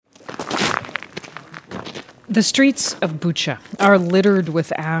The streets of Bucha are littered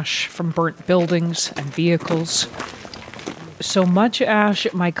with ash from burnt buildings and vehicles. So much ash,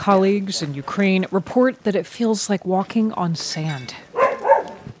 my colleagues in Ukraine report that it feels like walking on sand.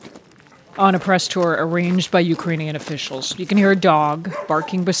 On a press tour arranged by Ukrainian officials, you can hear a dog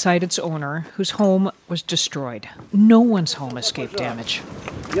barking beside its owner, whose home was destroyed. No one's home escaped damage.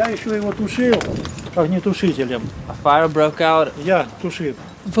 A fire broke out.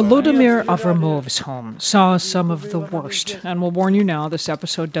 Volodymyr Avramov's home saw some of the worst, and we'll warn you now, this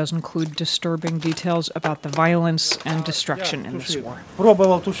episode does include disturbing details about the violence and destruction in this war.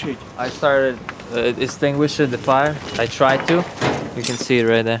 I started extinguishing the fire. I tried to. You can see it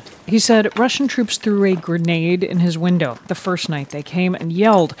right there. He said Russian troops threw a grenade in his window the first night they came and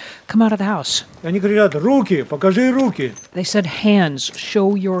yelled, "Come out of the house." Они говорят, руки, покажи руки. They said, "Hands,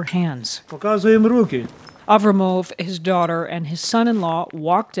 show your hands." Показываем руки. Avramov, his daughter, and his son-in-law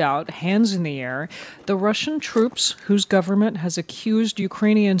walked out, hands in the air. The Russian troops, whose government has accused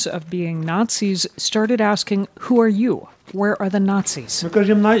Ukrainians of being Nazis, started asking, "Who are you? Where are the Nazis?" Мы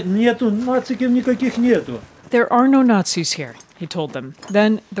говорим, нету, нациков никаких нету. There are no Nazis here, he told them.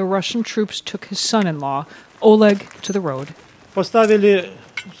 Then the Russian troops took his son-in-law, Oleg, to the road. Поставили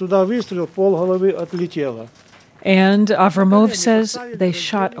сюда выстрел, полголовы отлетело. And Avramov says they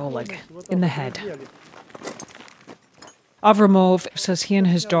shot Oleg in the head. Avramov says he and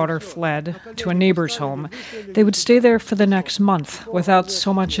his daughter fled to a neighbor's home. They would stay there for the next month without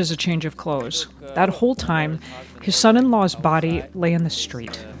so much as a change of clothes. That whole time, his son-in-law's body lay in the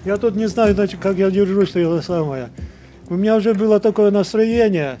street. Я тут не знаю, как я держусь, что это самое. У меня уже было такое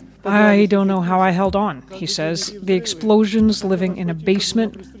настроение. I don't know how I held on, he says. The explosions living in a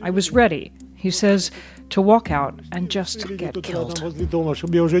basement, I was ready, he says, to walk out and just get killed.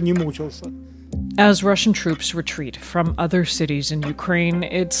 As Russian troops retreat from other cities in Ukraine,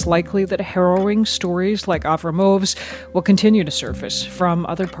 it's likely that harrowing stories like Avramov's will continue to surface from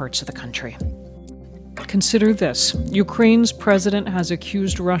other parts of the country. Consider this. Ukraine's president has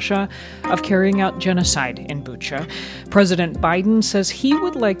accused Russia of carrying out genocide in Bucha. President Biden says he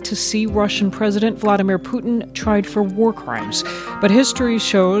would like to see Russian President Vladimir Putin tried for war crimes. But history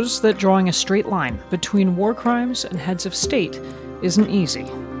shows that drawing a straight line between war crimes and heads of state isn't easy.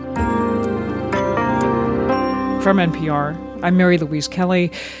 From NPR, I'm Mary Louise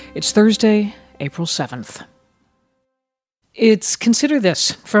Kelly. It's Thursday, April 7th. It's Consider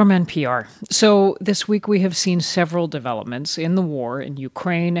This from NPR. So this week we have seen several developments in the war in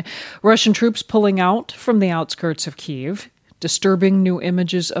Ukraine. Russian troops pulling out from the outskirts of Kyiv, disturbing new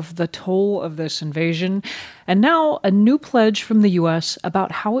images of the toll of this invasion, and now a new pledge from the U.S.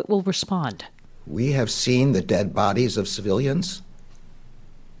 about how it will respond. We have seen the dead bodies of civilians,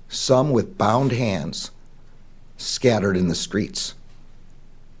 some with bound hands, scattered in the streets.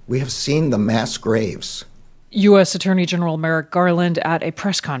 We have seen the mass graves. U.S. Attorney General Merrick Garland at a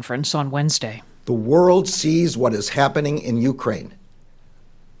press conference on Wednesday. The world sees what is happening in Ukraine.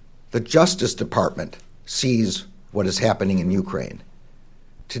 The Justice Department sees what is happening in Ukraine.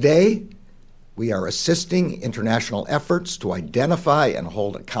 Today, we are assisting international efforts to identify and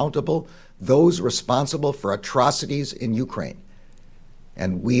hold accountable those responsible for atrocities in Ukraine,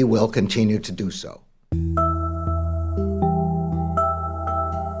 and we will continue to do so.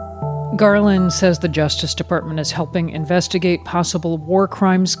 Garland says the Justice Department is helping investigate possible war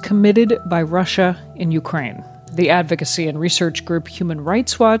crimes committed by Russia in Ukraine. The advocacy and research group Human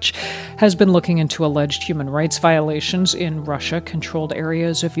Rights Watch has been looking into alleged human rights violations in Russia-controlled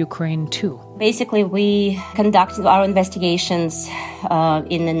areas of Ukraine, too. Basically, we conducted our investigations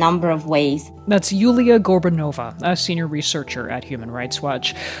in a number of ways. That's Yulia Gorbanova, a senior researcher at Human Rights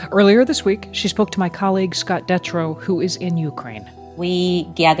Watch. Earlier this week, she spoke to my colleague Scott Detrow, who is in Ukraine. We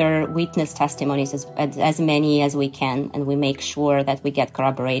gather witness testimonies, as many as we can, and we make sure that we get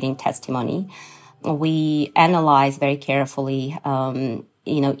corroborating testimony. We analyze very carefully,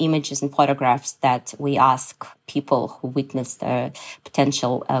 images and photographs that we ask people who witnessed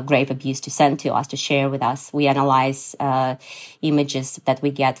potential grave abuse to send to us, to share with us. We analyze images that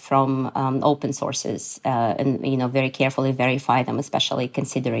we get from open sources, and very carefully verify them, especially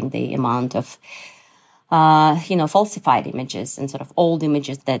considering the amount of falsified images and sort of old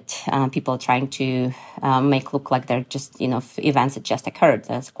images that people are trying to make look like they're just, events that just occurred.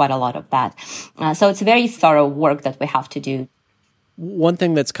 There's quite a lot of that. So it's very thorough work that we have to do. One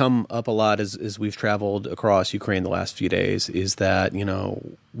thing that's come up a lot as we've traveled across Ukraine the last few days is that,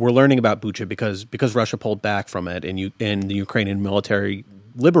 we're learning about Bucha because Russia pulled back from it and the Ukrainian military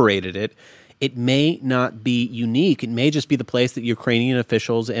liberated it. It may not be unique. It may just be the place that Ukrainian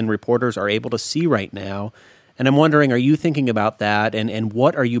officials and reporters are able to see right now. And I'm wondering, are you thinking about that? And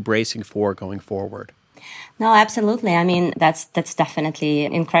what are you bracing for going forward? No, absolutely. I mean, that's definitely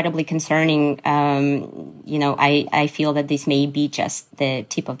incredibly concerning. I feel that this may be just the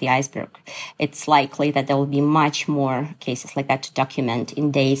tip of the iceberg. It's likely that there will be much more cases like that to document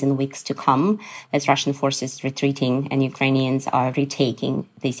in days and weeks to come as Russian forces retreating and Ukrainians are retaking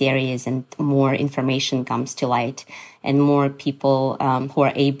these areas and more information comes to light and more people who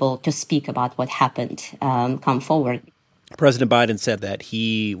are able to speak about what happened come forward. President Biden said that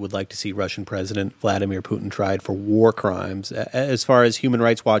he would like to see Russian President Vladimir Putin tried for war crimes. As far as Human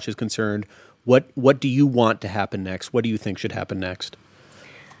Rights Watch is concerned, what do you want to happen next? What do you think should happen next?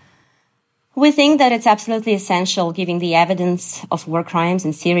 We think that it's absolutely essential, given the evidence of war crimes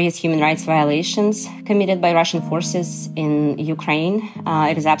and serious human rights violations committed by Russian forces in Ukraine.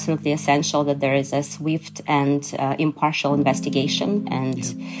 It is absolutely essential that there is a swift and impartial investigation, and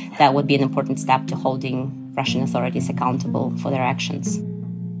that would be an important step to holding Russian authorities accountable for their actions.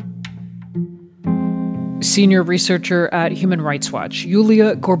 Senior researcher at Human Rights Watch,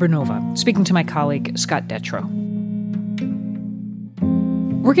 Yulia Gorbanova, speaking to my colleague, Scott Detrow.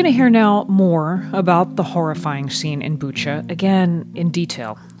 We're going to hear now more about the horrifying scene in Bucha, again in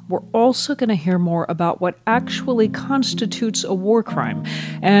detail. We're also going to hear more about what actually constitutes a war crime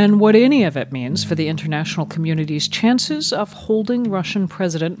and what any of it means for the international community's chances of holding Russian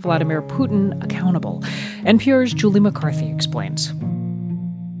President Vladimir Putin accountable. NPR's Julie McCarthy explains.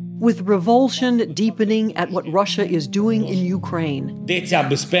 With revulsion deepening at what Russia is doing in Ukraine,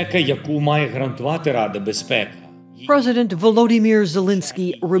 President Volodymyr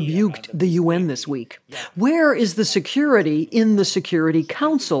Zelensky rebuked the UN this week. Where is the security in the Security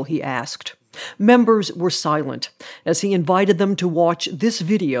Council, he asked. Members were silent as he invited them to watch this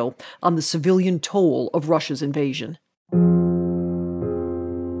video on the civilian toll of Russia's invasion.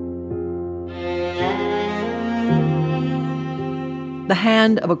 The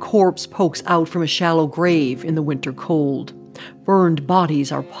hand of a corpse pokes out from a shallow grave in the winter cold. Burned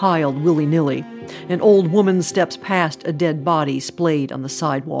bodies are piled willy-nilly. An old woman steps past a dead body splayed on the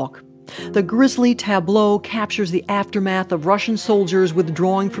sidewalk. The grisly tableau captures the aftermath of Russian soldiers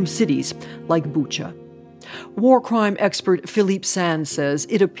withdrawing from cities like Bucha. War crime expert Philippe Sands says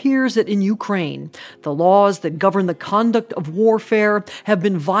it appears that in Ukraine, the laws that govern the conduct of warfare have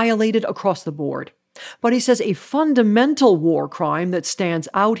been violated across the board. But he says a fundamental war crime that stands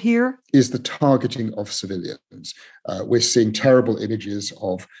out here is the targeting of civilians. We're seeing terrible images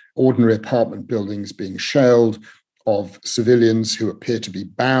of ordinary apartment buildings being shelled, of civilians who appear to be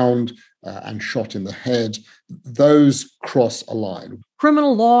bound and shot in the head. Those cross a line.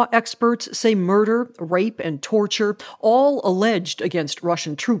 Criminal law experts say murder, rape, and torture, all alleged against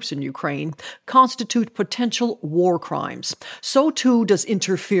Russian troops in Ukraine, constitute potential war crimes. So too does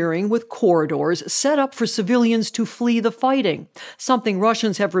interfering with corridors set up for civilians to flee the fighting, something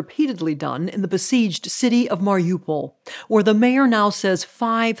Russians have repeatedly done in the besieged city of Mariupol, where the mayor now says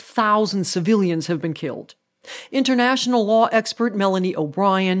 5,000 civilians have been killed. International law expert Melanie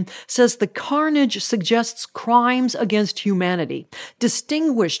O'Brien says the carnage suggests crimes against humanity,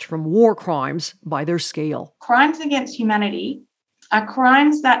 distinguished from war crimes by their scale. Crimes against humanity are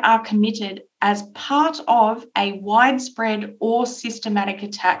crimes that are committed as part of a widespread or systematic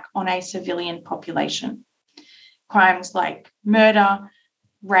attack on a civilian population. Crimes like murder,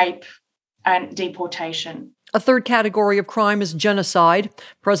 rape, and deportation. A third category of crime is genocide.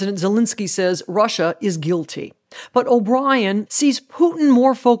 President Zelensky says Russia is guilty. But O'Brien sees Putin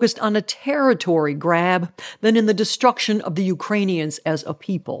more focused on a territory grab than in the destruction of the Ukrainians as a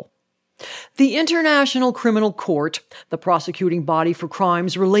people. The International Criminal Court, the prosecuting body for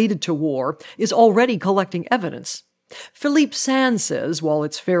crimes related to war, is already collecting evidence. Philippe Sands says, while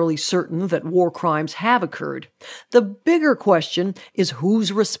it's fairly certain that war crimes have occurred, the bigger question is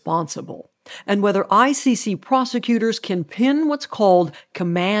who's responsible, and whether ICC prosecutors can pin what's called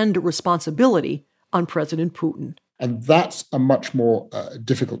command responsibility on President Putin. And that's a much more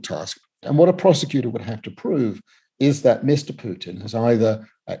difficult task. And what a prosecutor would have to prove is that Mr. Putin has either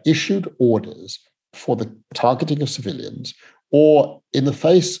issued orders for the targeting of civilians, or in the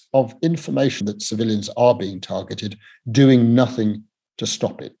face of information that civilians are being targeted, doing nothing to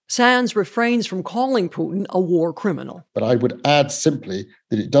stop it. Sands refrains from calling Putin a war criminal. But I would add simply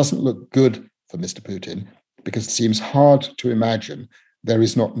that it doesn't look good for Mr. Putin, because it seems hard to imagine there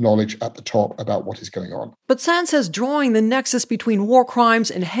is not knowledge at the top about what is going on. But Sands says drawing the nexus between war crimes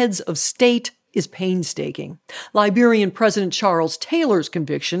and heads of state is painstaking. Liberian President Charles Taylor's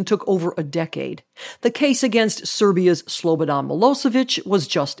conviction took over a decade. The case against Serbia's Slobodan Milosevic was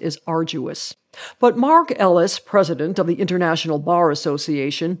just as arduous. But Mark Ellis, president of the International Bar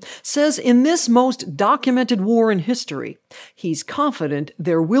Association, says in this most documented war in history, he's confident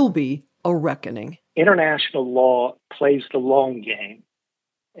there will be a reckoning. international law plays the long game.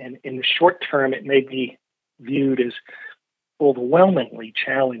 And in the short term, it may be viewed as overwhelmingly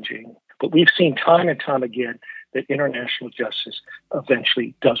challenging. But we've seen time and time again that international justice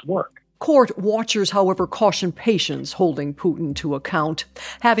eventually does work. Court watchers, however, caution patience holding Putin to account.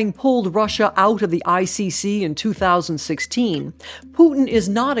 Having pulled Russia out of the ICC in 2016, Putin is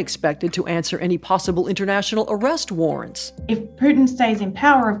not expected to answer any possible international arrest warrants. If Putin stays in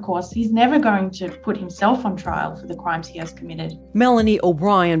power, of course, he's never going to put himself on trial for the crimes he has committed. Melanie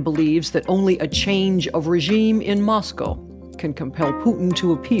O'Brien believes that only a change of regime in Moscow can compel Putin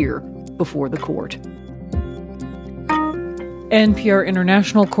to appear before the court. NPR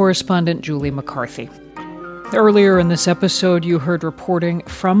international correspondent Julie McCarthy. Earlier in this episode, you heard reporting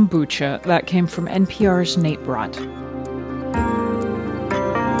from Bucha. That came from NPR's Nate Brott.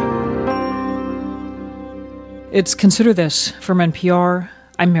 It's Consider This from NPR.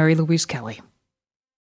 I'm Mary Louise Kelly.